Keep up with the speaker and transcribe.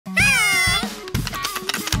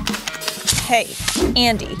Hey,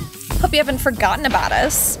 Andy. Hope you haven't forgotten about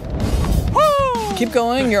us. Keep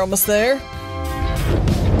going, you're almost there.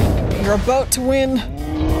 You're about to win.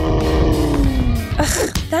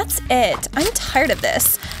 Ugh, that's it. I'm tired of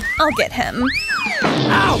this. I'll get him.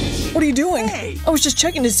 Ouch! What are you doing? Hey. I was just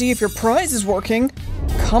checking to see if your prize is working.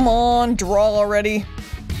 Come on, draw already.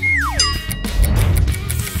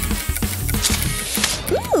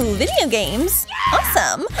 Ooh, video games.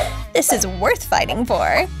 Awesome. This is worth fighting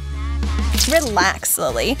for. Relax,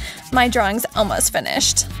 Lily. My drawing's almost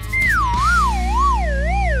finished.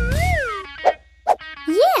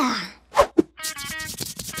 Yeah.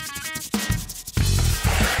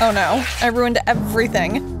 Oh no, I ruined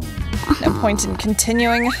everything. No point in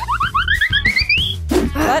continuing.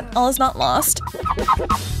 But all is not lost.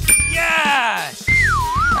 Yes!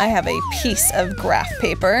 I have a piece of graph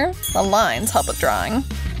paper. The lines help with drawing.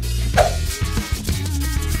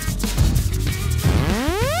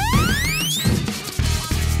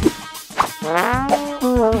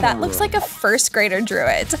 That looks like a first grader drew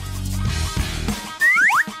it.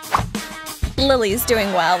 Lily's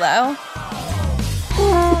doing well, though.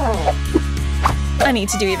 I need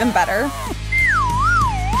to do even better.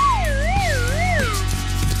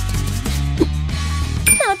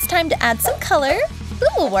 Now it's time to add some color. Blue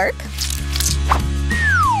will work.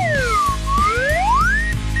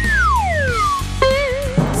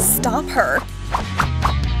 Stop her.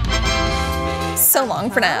 So long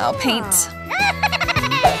for now, paint.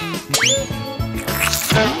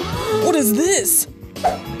 What is this?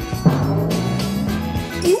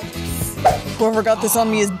 Whoever got this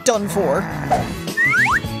on me is done for.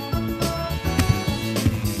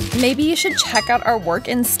 Maybe you should check out our work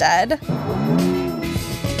instead.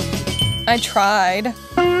 I tried.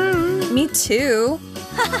 Me too.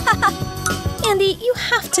 Andy, you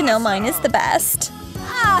have to know mine is the best.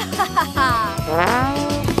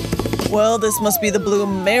 Well, this must be the blue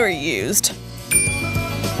Mary used.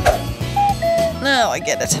 Now I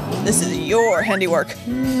get it. This is your handiwork.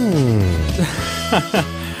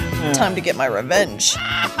 Time to get my revenge.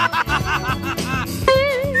 What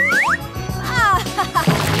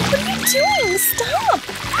are you doing? Stop!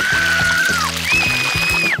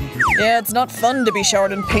 Yeah, it's not fun to be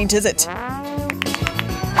showered in paint, is it?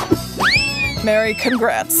 Mary,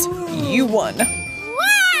 congrats. You won.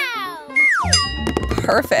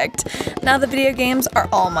 Perfect. Now the video games are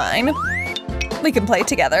all mine. We can play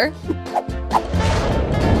together.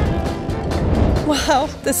 Wow,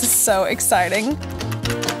 this is so exciting.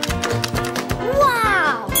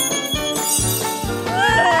 Wow!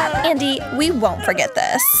 Andy, we won't forget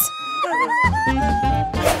this.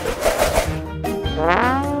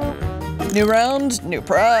 New round, new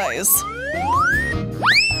prize.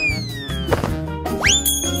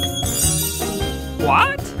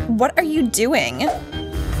 What? What are you doing?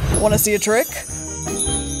 Want to see a trick?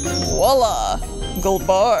 Voila! Gold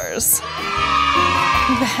bars.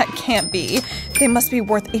 That can't be. They must be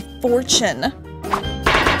worth a fortune.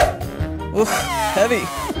 Oof, heavy.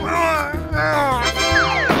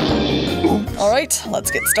 Alright, let's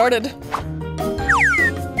get started.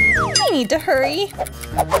 We need to hurry.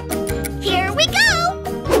 Here we go!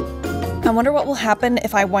 I wonder what will happen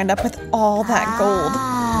if I wind up with all that gold.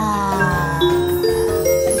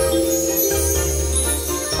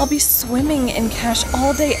 I'll be swimming in cash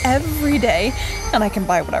all day, every day, and I can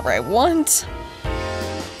buy whatever I want.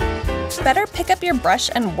 Better pick up your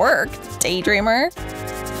brush and work, daydreamer.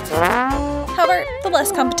 However, the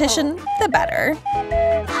less competition, the better.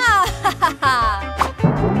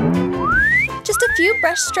 Just a few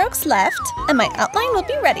brush strokes left, and my outline will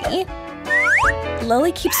be ready.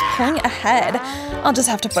 Lily keeps pulling ahead. I'll just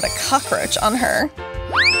have to put a cockroach on her.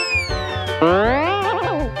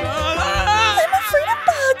 I'm afraid of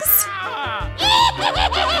bugs!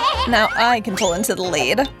 Now I can pull into the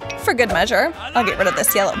lead. For good measure, I'll get rid of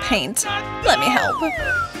this yellow paint. Let me help.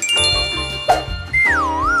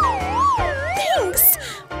 Thanks!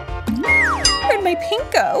 Where'd my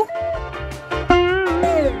paint go?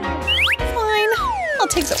 Fine, I'll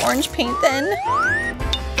take the orange paint then.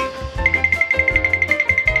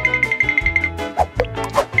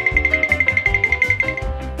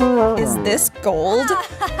 Is this gold?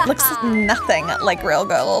 Looks nothing like real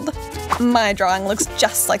gold. My drawing looks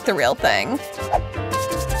just like the real thing.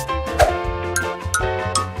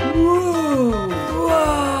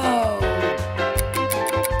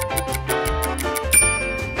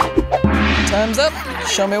 Time's up.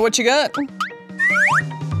 Show me what you got.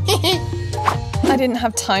 I didn't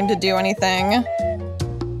have time to do anything.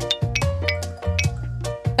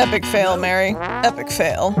 Epic fail, Mary. Epic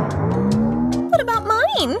fail. What about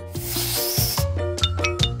mine?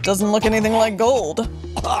 doesn't look anything like gold.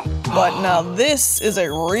 But now this is a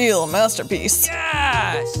real masterpiece.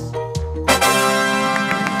 Yes!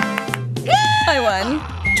 I won.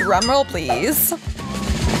 Drumroll, please.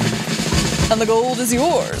 And the gold is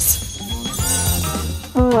yours.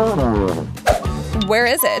 Where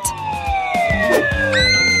is it?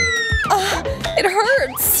 It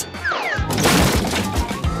hurts!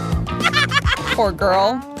 Poor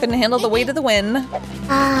girl. Couldn't handle the weight of the win.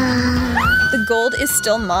 The gold is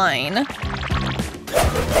still mine.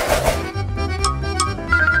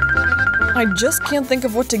 I just can't think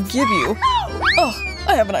of what to give you. Oh,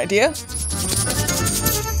 I have an idea.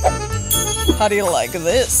 How do you like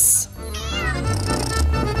this?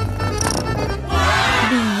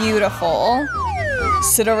 Beautiful.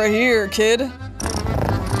 Sit over here, kid.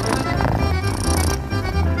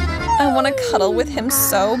 I want to cuddle with him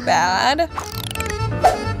so bad.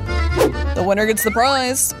 The winner gets the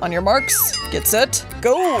prize. On your marks, get set,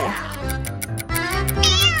 go!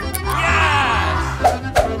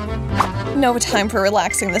 No time for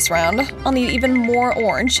relaxing this round. I'll need even more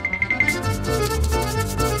orange.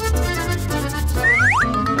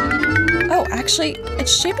 Oh, actually,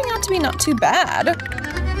 it's shaping out to be not too bad.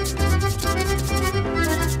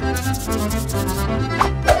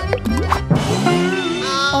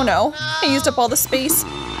 Oh no, I used up all the space.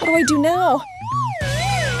 What do I do now?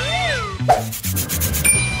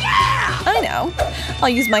 I know. I'll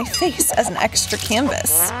use my face as an extra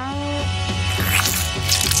canvas.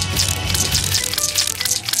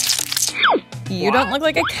 You don't look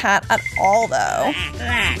like a cat at all, though.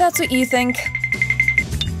 That's what you think.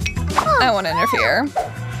 I won't interfere.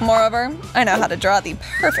 Moreover, I know how to draw the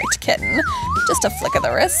perfect kitten. Just a flick of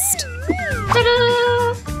the wrist.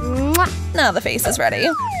 Now the face is ready.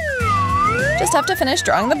 Just have to finish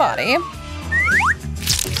drawing the body.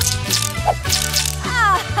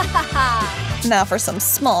 Now for some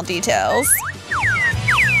small details.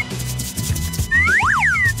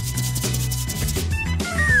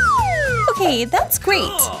 Okay, that's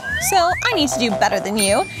great. So I need to do better than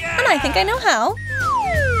you, and I think I know how.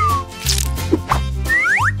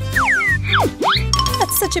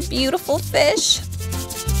 That's such a beautiful fish.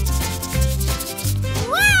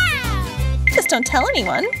 Just don't tell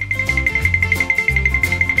anyone.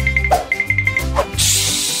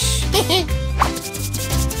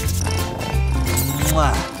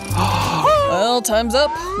 Well, time's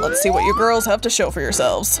up. Let's see what you girls have to show for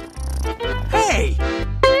yourselves. Hey!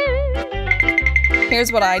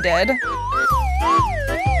 Here's what I did.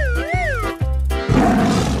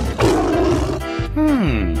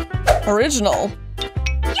 Original.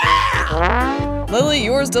 Yeah! Lily,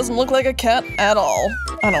 yours doesn't look like a cat at all.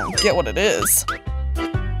 I don't get what it is.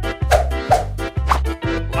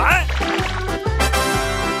 What?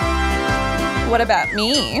 What about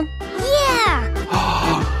me? Yeah!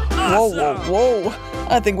 Whoa, whoa, whoa.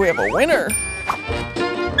 I think we have a winner.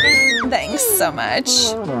 Thanks so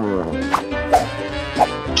much.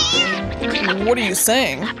 What are you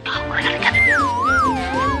saying?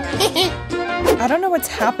 I don't know what's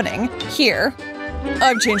happening. Here.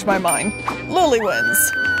 I've changed my mind. Lily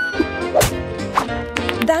wins.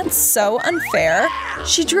 That's so unfair.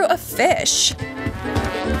 She drew a fish.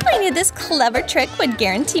 I knew this clever trick would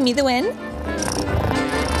guarantee me the win.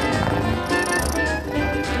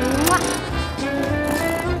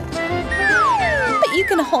 But you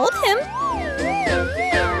can hold him.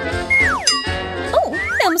 Oh,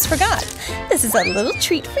 I almost forgot. This is a little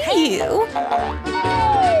treat for you.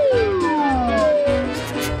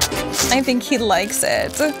 I think he likes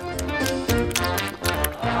it.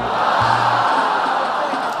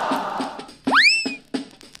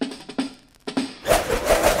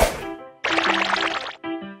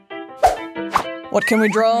 What can we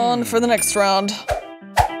draw on for the next round?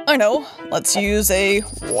 I know. Let's use a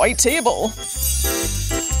white table.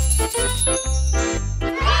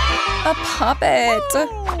 A puppet.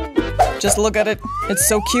 Just look at it. It's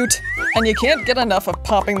so cute. And you can't get enough of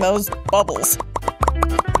popping those bubbles.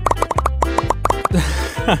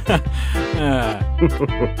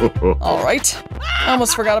 All right. I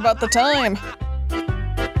almost forgot about the time.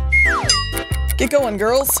 Get going,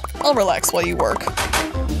 girls. I'll relax while you work.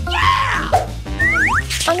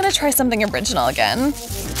 I'm gonna try something original again.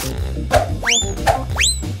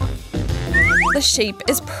 The shape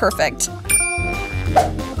is perfect.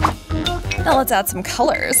 Now let's add some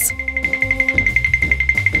colors.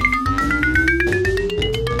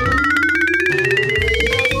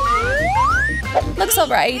 Looks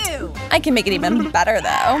alright. I can make it even better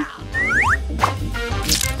though.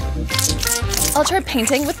 I'll try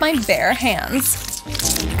painting with my bare hands.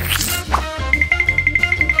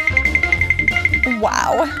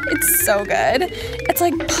 Wow, it's so good. It's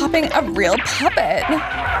like popping a real puppet.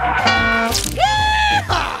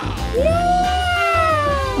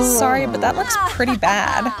 Sorry, but that looks pretty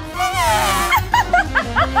bad.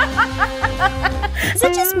 Is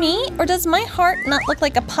it just me, or does my heart not look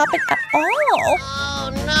like a puppet at all?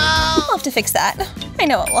 Oh no! I'll have to fix that. I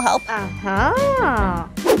know it will help.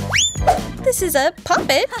 This is a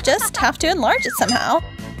puppet, just have to enlarge it somehow.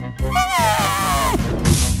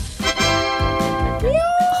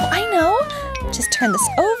 Oh, I know. Just turn this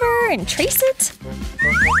over and trace it.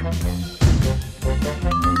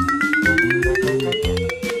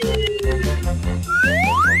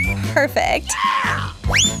 Perfect.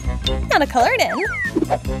 Now to color it in.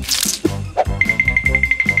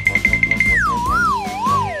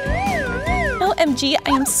 OMG, I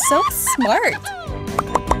am so smart.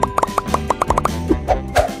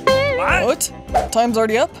 What? Time's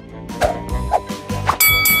already up?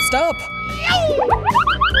 Stop!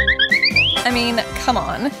 I mean, come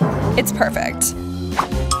on. It's perfect.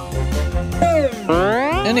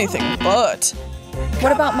 Anything but.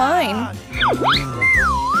 What about mine?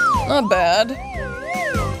 Not bad.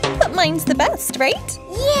 But mine's the best, right?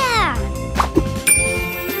 Yeah!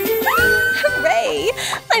 Hooray!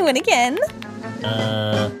 I win again.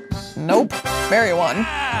 Nope. Mary won.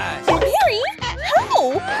 Mary?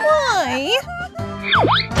 How? Why?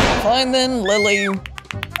 Fine then, Lily.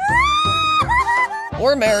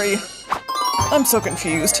 Or Mary. I'm so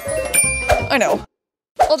confused. I know.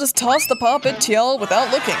 I'll just toss the puppet to y'all without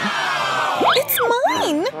looking. It's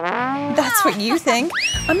mine! That's what you think.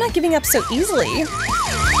 I'm not giving up so easily.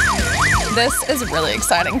 This is really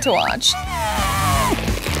exciting to watch.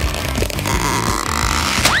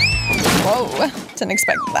 Whoa, didn't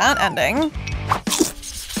expect that ending.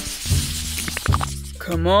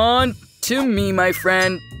 Come on, to me, my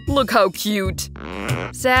friend. Look how cute.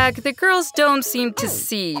 Zach, the girls don't seem to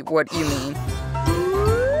see what you mean.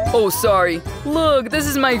 Oh, sorry. Look, this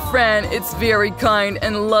is my friend. It's very kind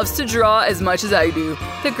and loves to draw as much as I do.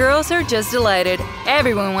 The girls are just delighted.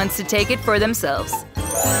 Everyone wants to take it for themselves.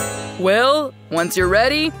 Well, once you're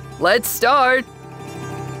ready, let's start.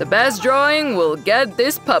 The best drawing will get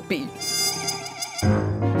this puppy.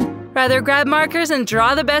 Rather grab markers and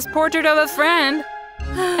draw the best portrait of a friend.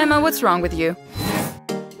 Emma, what's wrong with you?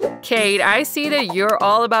 Kate, I see that you're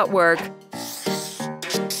all about work.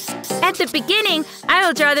 At the beginning, I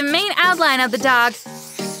will draw the main outline of the dog.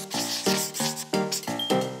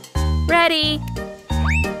 Ready.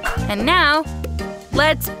 And now,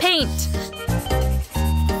 let's paint.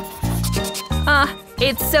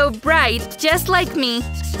 It's so bright, just like me.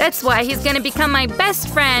 That's why he's gonna become my best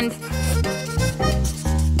friend.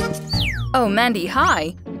 Oh, Mandy,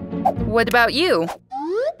 hi. What about you?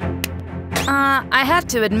 I have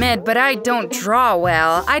to admit, but I don't draw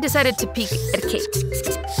well. I decided to peek at Kate.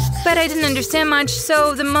 But I didn't understand much,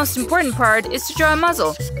 so the most important part is to draw a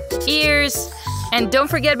muzzle, ears, and don't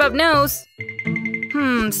forget about nose.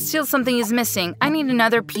 Still something is missing. I need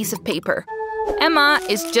another piece of paper. Emma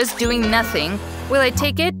is just doing nothing. Will I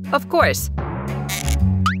take it? Of course.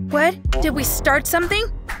 What? Did we start something?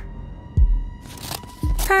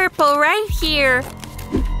 Purple right here.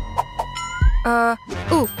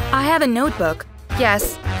 Ooh, I have a notebook.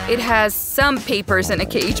 Yes, it has some papers in a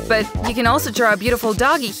cage, but you can also draw a beautiful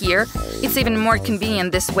doggy here. It's even more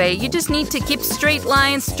convenient this way. You just need to keep straight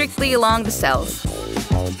lines strictly along the cells.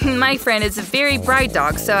 My friend is a very bright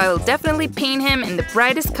dog, so I will definitely paint him in the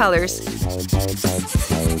brightest colors.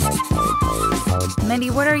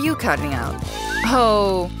 Mandy, what are you cutting out?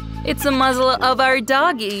 Oh, it's a muzzle of our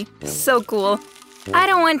doggy. So cool. I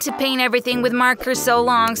don't want to paint everything with markers so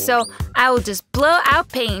long, so I will just blow out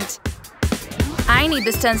paint. I need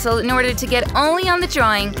the stencil in order to get only on the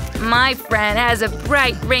drawing. My friend has a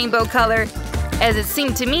bright rainbow color. As it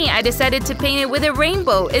seemed to me, I decided to paint it with a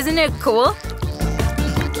rainbow. Isn't it cool?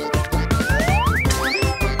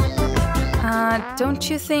 Don't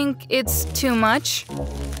you think it's too much?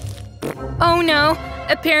 Oh no!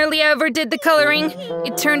 Apparently I overdid the coloring.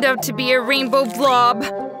 It turned out to be a rainbow blob.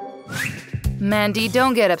 Mandy,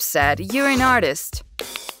 don't get upset. You're an artist.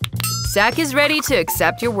 Zach is ready to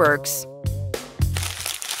accept your works.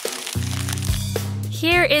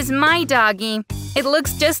 Here is my doggy. It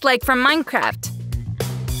looks just like from Minecraft.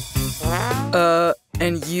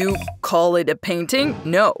 And you call it a painting?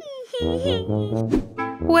 No.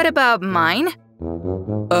 What about mine?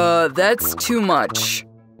 That's too much.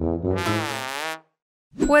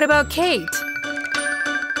 What about Kate?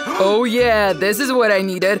 Oh yeah, this is what I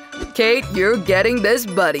needed. Kate, you're getting this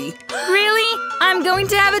buddy. Really? I'm going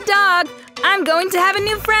to have a dog. I'm going to have a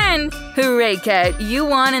new friend. Hooray, Kate, you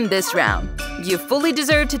won in this round. You fully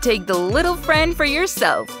deserve to take the little friend for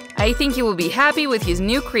yourself. I think you will be happy with his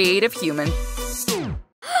new creative human.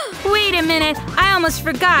 Wait a minute, I almost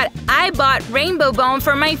forgot. I bought Rainbow Bone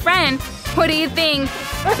for my friend. What do you think?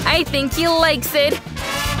 I think he likes it.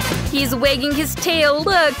 He's wagging his tail,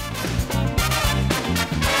 look.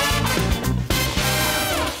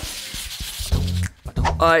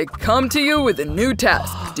 I come to you with a new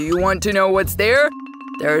task. Do you want to know what's there?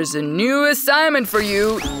 There's a new assignment for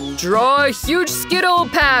you. Draw a huge Skittle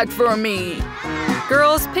pack for me.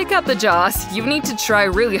 Girls, pick up the jaws. You need to try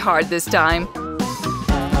really hard this time.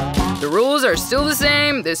 The rules are still the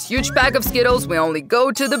same. This huge pack of Skittles will only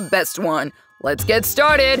go to the best one. Let's get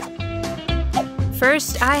started.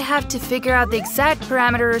 First, I have to figure out the exact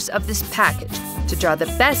parameters of this package to draw the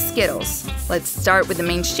best Skittles. Let's start with the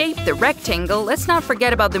main shape, the rectangle. Let's not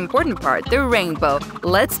forget about the important part, the rainbow.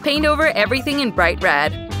 Let's paint over everything in bright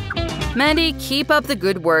red. Mandy, keep up the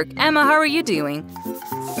good work. Emma, how are you doing?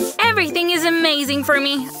 Everything is amazing for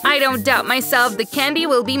me. I don't doubt myself, the candy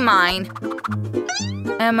will be mine.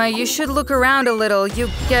 Emma, you should look around a little.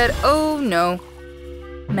 Oh no.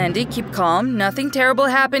 Mandy, keep calm. Nothing terrible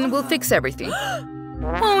happened. We'll fix everything.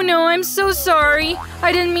 Oh no, I'm so sorry.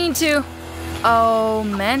 I didn't mean to. Oh,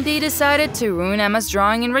 Mandy decided to ruin Emma's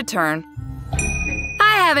drawing in return.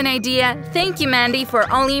 I have an idea. Thank you, Mandy, for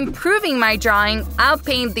only improving my drawing. I'll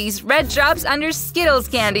paint these red drops under Skittles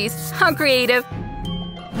candies. How creative.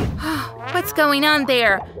 What's going on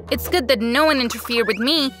there? It's good that no one interfered with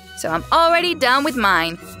me, so I'm already done with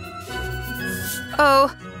mine.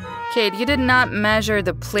 Oh, Kate, you did not measure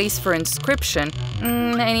the place for inscription.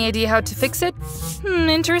 Any idea how to fix it?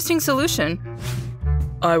 Interesting solution.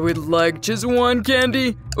 I would like just one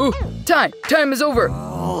candy. Ooh, time is over.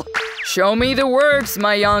 Show me the works,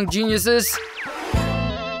 my young geniuses.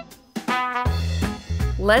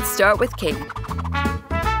 Let's start with Kate.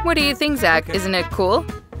 What do you think, Zach? Isn't it cool?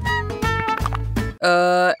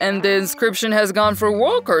 And the inscription has gone for a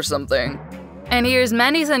walk or something. And here's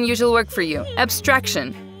Mandy's unusual work for you,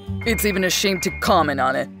 abstraction. It's even a shame to comment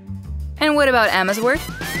on it. And what about Emma's work?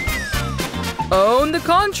 Oh, on the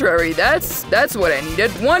contrary, that's what I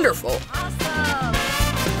needed. Wonderful.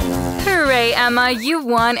 Hooray, Emma, you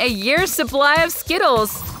won a year's supply of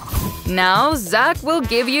Skittles. Now, Zach will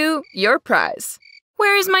give you your prize.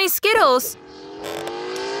 Where's my Skittles?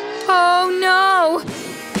 Oh no!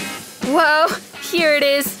 Whoa, here it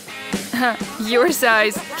is. Your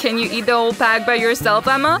size. Can you eat the whole pack by yourself,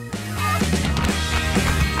 Emma?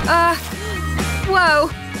 Whoa.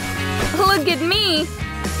 Look at me.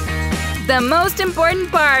 The most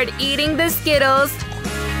important part, eating the Skittles.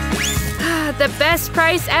 The best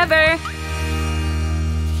prize ever.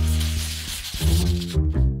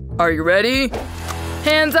 Are you ready?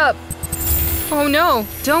 Hands up. Oh no,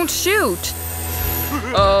 don't shoot.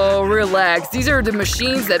 Oh, relax. These are the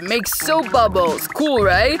machines that make soap bubbles. Cool,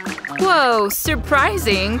 right? Whoa,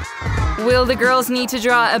 surprising. Will the girls need to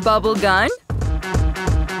draw a bubble gun?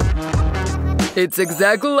 It's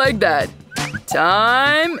exactly like that.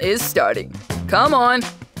 Time is starting. Come on.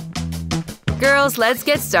 Girls, let's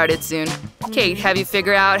get started soon. Kate, have you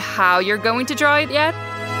figured out how you're going to draw it yet?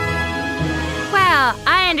 Well,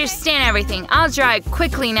 I understand everything. I'll draw it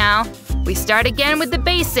quickly now. We start again with the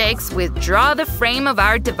basics, with draw the frame of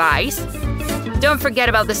our device. Don't forget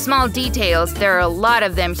about the small details, there are a lot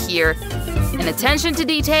of them here. And attention to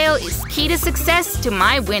detail is key to success to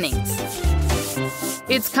my winnings.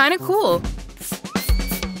 It's kinda cool.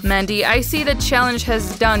 Mandy, I see the challenge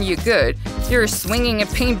has done you good. You're swinging a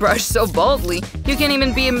paintbrush so boldly, you can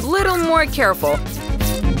even be a little more careful.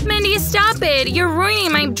 Mandy, stop it! You're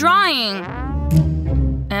ruining my drawing!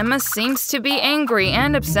 Emma seems to be angry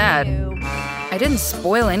and upset. I didn't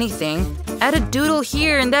spoil anything. Add a doodle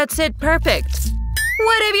here and that's it, perfect.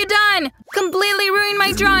 What have you done? Completely ruined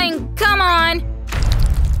my drawing! Come on!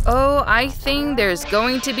 Oh, I think there's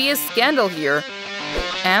going to be a scandal here.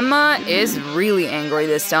 Emma is really angry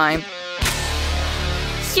this time.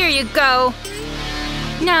 Here you go.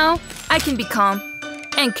 Now, I can be calm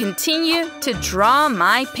and continue to draw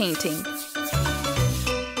my painting.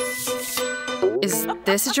 Is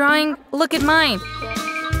this a drawing? Look at mine.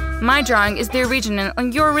 My drawing is the original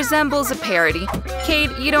and yours resembles a parody.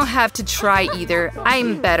 Kate, you don't have to try either.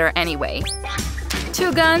 I'm better anyway.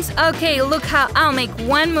 2 guns? Okay, look how I'll make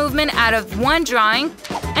one movement out of one drawing.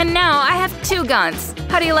 And now I have 2 guns.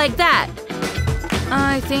 How do you like that?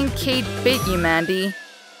 I think Kate bit you, Mandy.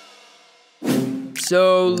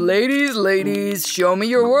 So, ladies, show me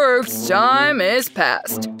your works. Time is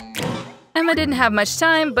past. Emma didn't have much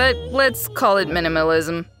time, but let's call it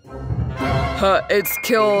minimalism. It's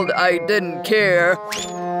killed. I didn't care.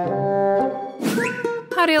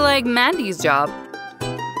 How do you like Mandy's job?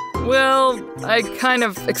 Well, I kind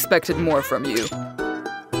of expected more from you.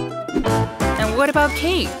 And what about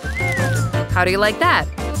Kate? How do you like that?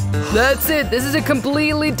 That's it. This is a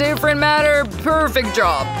completely different matter. Perfect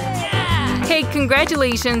job. Kate,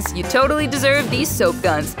 congratulations. You totally deserve these soap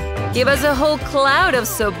guns. Give us a whole cloud of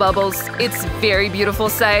soap bubbles. It's a very beautiful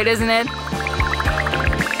sight, isn't it?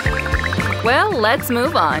 Well, let's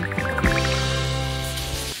move on.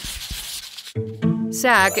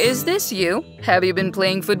 Zach, is this you? Have you been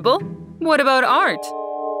playing football? What about art?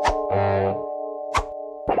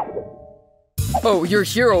 Oh, you're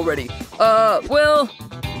here already. Well,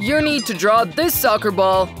 you need to draw this soccer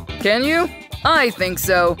ball. Can you? I think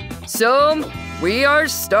so. So, we are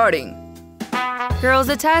starting. Girls,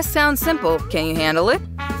 the task sounds simple. Can you handle it?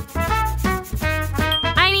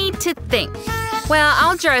 I need to think. Well,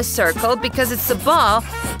 I'll draw a circle because it's a ball,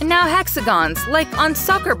 and now hexagons, like on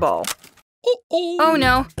soccer ball. Oh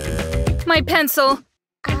no, my pencil.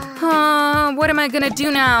 What am I gonna do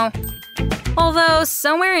now? Although,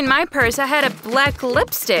 somewhere in my purse I had a black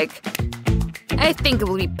lipstick. I think it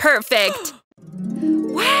will be perfect.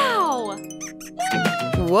 Wow!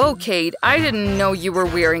 Whoa, Kate, I didn't know you were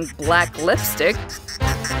wearing black lipstick.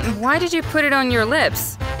 Why did you put it on your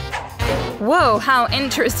lips? Whoa, how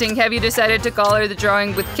interesting. Have you decided to color the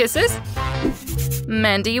drawing with kisses?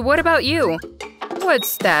 Mandy, what about you?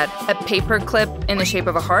 What's that? A paper clip in the shape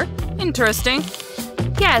of a heart? Interesting.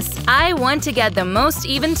 Yes, I want to get the most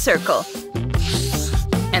even circle.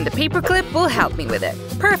 And the paper clip will help me with it.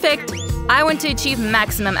 Perfect! I want to achieve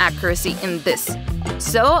maximum accuracy in this.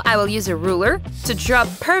 So I will use a ruler to draw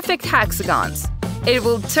perfect hexagons. It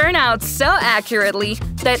will turn out so accurately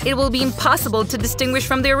that it will be impossible to distinguish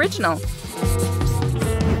from the original.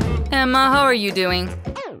 Emma, how are you doing?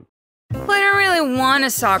 Well, I don't really want a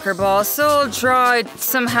soccer ball, so I'll draw it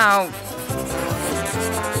somehow.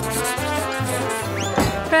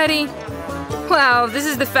 Ready? Wow, this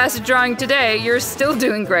is the fastest drawing today. You're still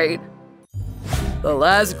doing great. The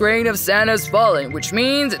last grain of sand has fallen, which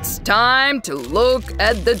means it's time to look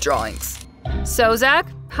at the drawings. So, Zach,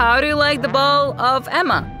 how do you like the ball of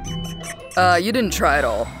Emma? You didn't try at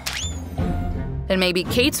all. Then maybe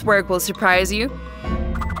Kate's work will surprise you.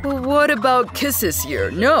 Well, what about kisses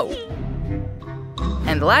here? No.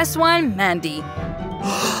 And the last one, Mandy.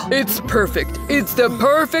 It's perfect. It's the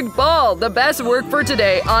perfect ball. The best work for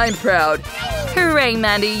today. I'm proud. Hooray,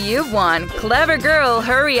 Mandy, you've won. Clever girl,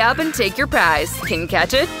 hurry up and take your prize. Can you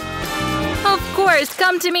catch it? Of course,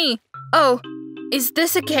 come to me. Oh, is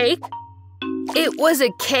this a cake? It was a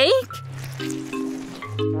cake?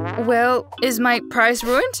 Well, is my prize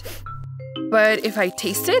ruined? But if I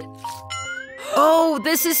taste it? Oh,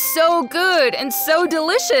 this is so good and so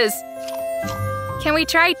delicious. Can we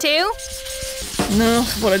try too? No,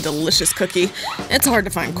 what a delicious cookie. It's hard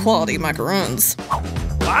to find quality macarons.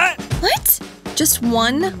 What? What? Just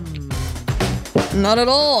one? Not at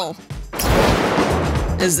all.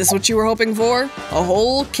 Is this what you were hoping for? A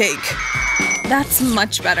whole cake. That's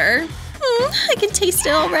much better. I can taste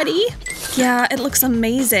it already. Yeah, it looks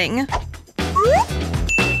amazing.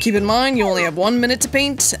 Keep in mind, you only have 1 minute to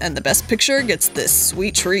paint, and the best picture gets this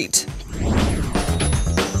sweet treat.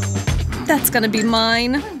 That's gonna be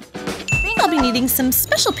mine. I'll be needing some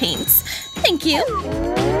special paints. Thank you.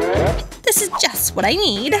 This is just what I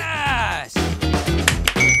need. Yes!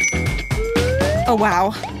 Oh,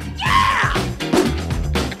 wow.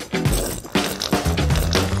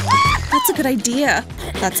 That's a good idea.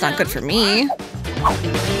 That's not good for me.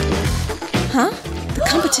 Huh? The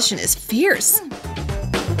competition is fierce.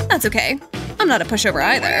 That's okay. I'm not a pushover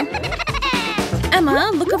either.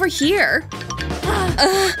 Emma, look over here.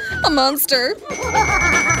 A monster.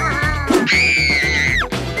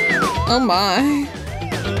 Oh my.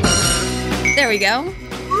 There we go.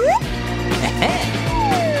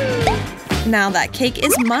 Now that cake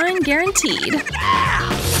is mine guaranteed.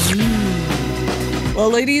 Well,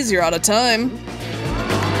 ladies, you're out of time.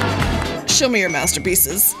 Show me your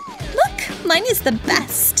masterpieces. Look, mine is the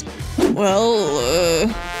best.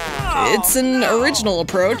 Well, it's an original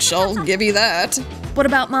approach, I'll give you that. What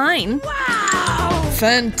about mine?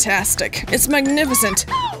 Fantastic. It's magnificent.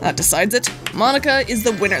 That decides it. Monica is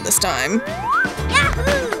the winner this time.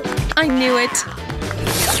 I knew it.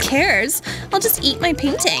 Who cares? I'll just eat my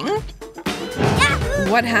painting.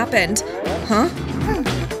 What happened? Huh?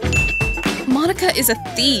 Monica is a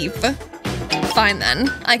thief. Fine then,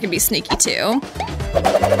 I can be sneaky too.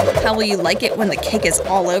 How will you like it when the cake is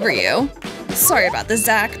all over you? Sorry about this,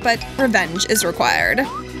 Zach, but revenge is required.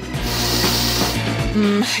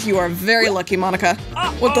 You are very lucky, Monica.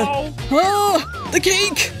 What the? Oh, the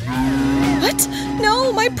cake! What?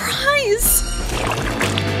 No, my prize!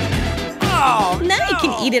 Oh, Now you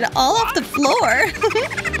can eat it all off the floor.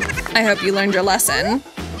 I hope you learned your lesson.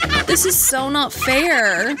 This is so not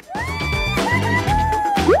fair.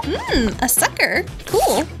 A sucker.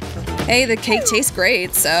 Cool. Hey, the cake tastes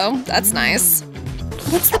great, so that's nice.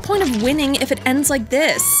 What's the point of winning if it ends like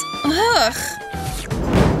this? Ugh.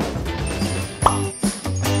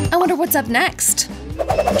 I wonder what's up next.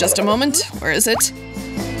 Just a moment. Where is it?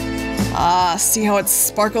 Ah, see how it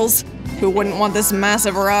sparkles? Who wouldn't want this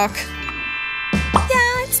massive rock?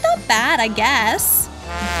 Yeah, it's not bad, I guess.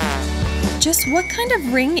 Just what kind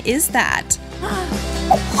of ring is that?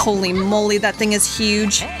 Holy moly, that thing is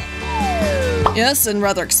huge. Yes, and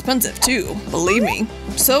rather expensive too, believe me.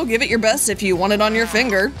 So give it your best if you want it on your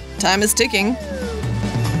finger. Time is ticking.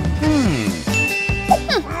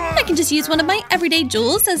 I can just use one of my everyday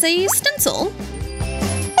jewels as a stencil.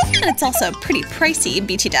 And it's also pretty pricey,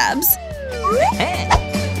 BT Dubs.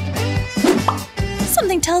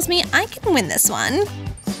 Something tells me I can win this one.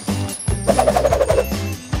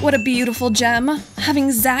 What a beautiful gem.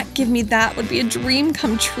 Having Zach give me that would be a dream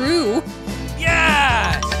come true.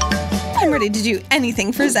 yes! I'm ready to do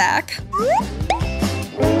anything for Zach.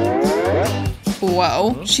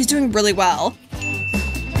 Whoa, she's doing really well.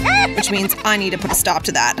 Which means I need to put a stop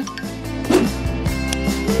to that.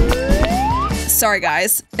 Sorry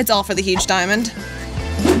guys, it's all for the huge diamond.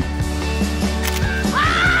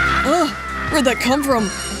 Ugh, where'd that come from?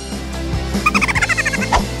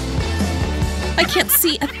 I can't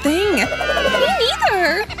see a thing. Me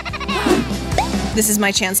neither. This is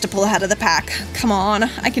my chance to pull ahead of the pack. Come on,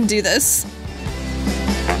 I can do this.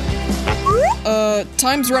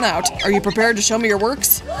 Time's run out. Are you prepared to show me your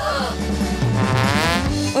works?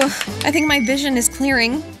 Ugh, I think my vision is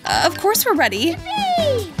clearing. Of course we're ready.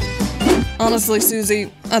 Honestly,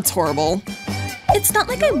 Susie, that's horrible. It's not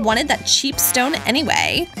like I wanted that cheap stone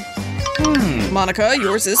anyway. Monica,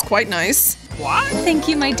 yours is quite nice. What? Thank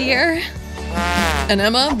you, my dear. And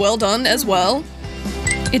Emma, well done as well.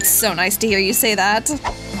 It's so nice to hear you say that.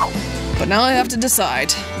 But now I have to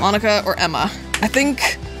decide, Monica or Emma. I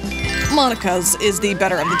think Monica's is the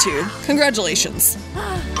better of the two. Congratulations.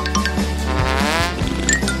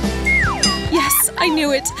 Yes, I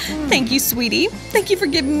knew it. Thank you, sweetie. Thank you for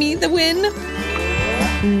giving me the win.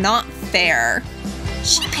 Not fair.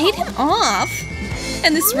 She paid him off.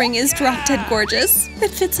 And this ring is drop-dead gorgeous.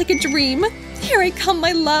 It fits like a dream. Here I come,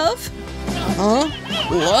 my love. Huh?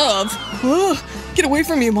 Love? Ugh, get away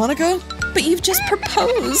from me, Monica. But you've just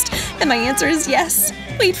proposed, and my answer is yes.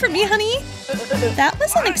 Wait for me, honey. That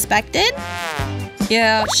was unexpected.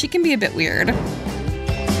 Yeah, she can be a bit weird.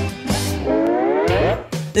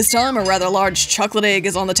 This time, a rather large chocolate egg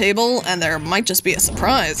is on the table, and there might just be a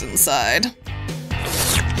surprise inside.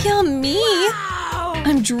 Yummy.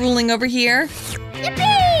 I'm drooling over here.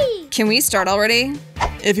 Yippee! Can we start already?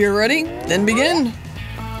 If you're ready, then begin.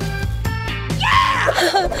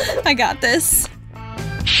 I got this.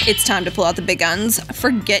 It's time to pull out the big guns.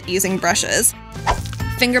 Forget using brushes.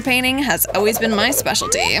 Finger painting has always been my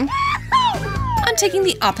specialty. I'm taking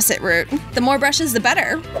the opposite route. The more brushes, the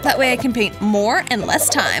better. That way I can paint more in less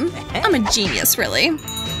time. I'm a genius, really.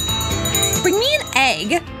 Bring me an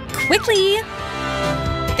egg. Quickly.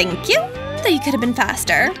 Thank you. Though you could have been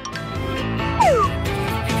faster.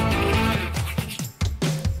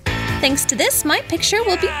 Thanks to this, my picture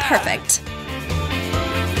will be perfect.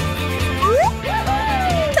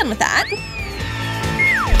 Done with that.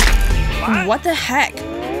 What the heck?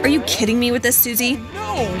 Are you kidding me with this, Susie?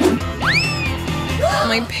 No!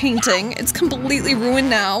 My painting, it's completely ruined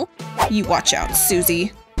now. You watch out,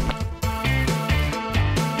 Susie.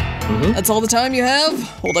 That's all the time you have.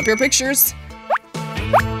 Hold up your pictures.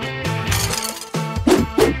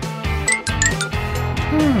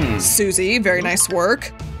 Susie, very nice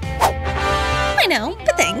work. I know,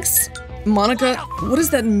 but thanks. Monica, what is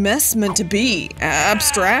that mess meant to be?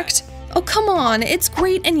 Abstract? Oh, come on. It's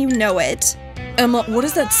great and you know it. Emma, what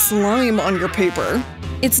is that slime on your paper?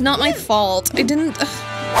 It's not my fault. I didn't…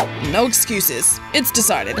 No excuses. It's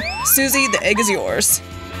decided. Susie, the egg is yours.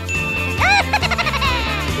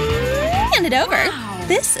 Hand it over.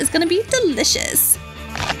 This is gonna be delicious.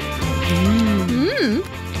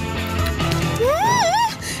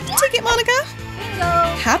 Take it, Monica.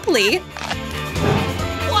 Happily.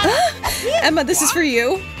 Emma, this is for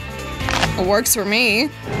you. It works for me.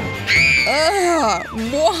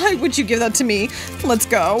 Why would you give that to me? Let's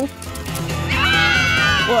go.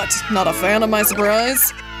 What, not a fan of my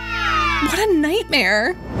surprise? What a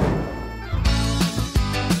nightmare.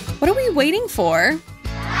 What are we waiting for?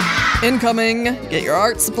 Incoming. Get your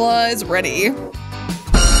art supplies ready.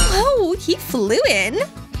 Whoa, he flew in.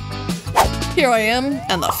 Here I am,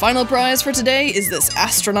 and the final prize for today is this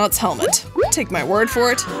astronaut's helmet. Take my word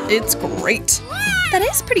for it, it's great. That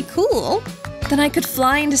is pretty cool. Then I could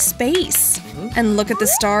fly into space and look at the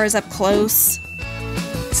stars up close.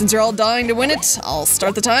 Since you're all dying to win it, I'll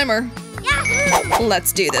start the timer.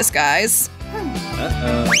 Let's do this, guys.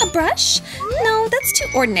 A brush? No, that's too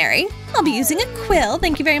ordinary. I'll be using a quill,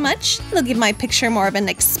 thank you very much. It'll give my picture more of an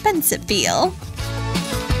expensive feel.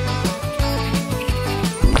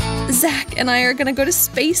 Zach and I are gonna go to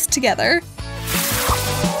space together.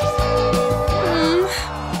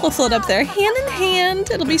 We'll float up there hand in hand.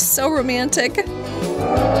 It'll be so romantic.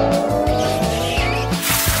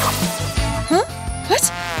 Huh?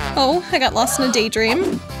 What? Oh, I got lost in a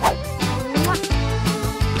daydream.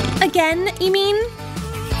 Again, you mean?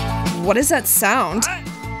 What is that sound?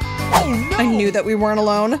 I knew that we weren't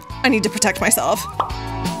alone. I need to protect myself.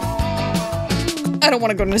 I don't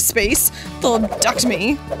want to go into space. They'll abduct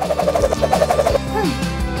me.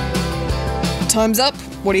 Time's up.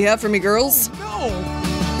 What do you have for me, girls?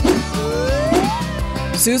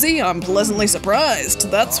 Susie, I'm pleasantly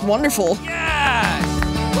surprised. That's wonderful. Yes!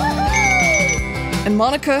 And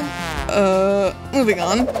Monica, moving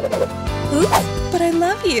on. Oops, but I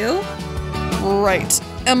love you. Right.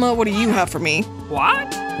 Emma, what do you have for me?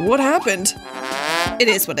 What? What happened? It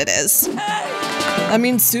is what it is. I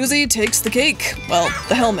mean, Susie takes the cake. Well,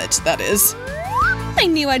 the helmet, that is. I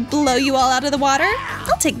knew I'd blow you all out of the water.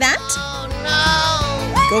 I'll take that.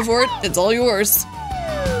 Go for it. It's all yours.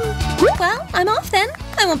 Well, I'm off then.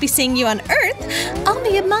 I won't be seeing you on Earth. I'll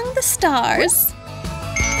be among the stars.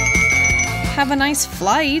 Have a nice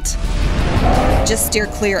flight. Just steer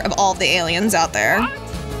clear of all the aliens out there.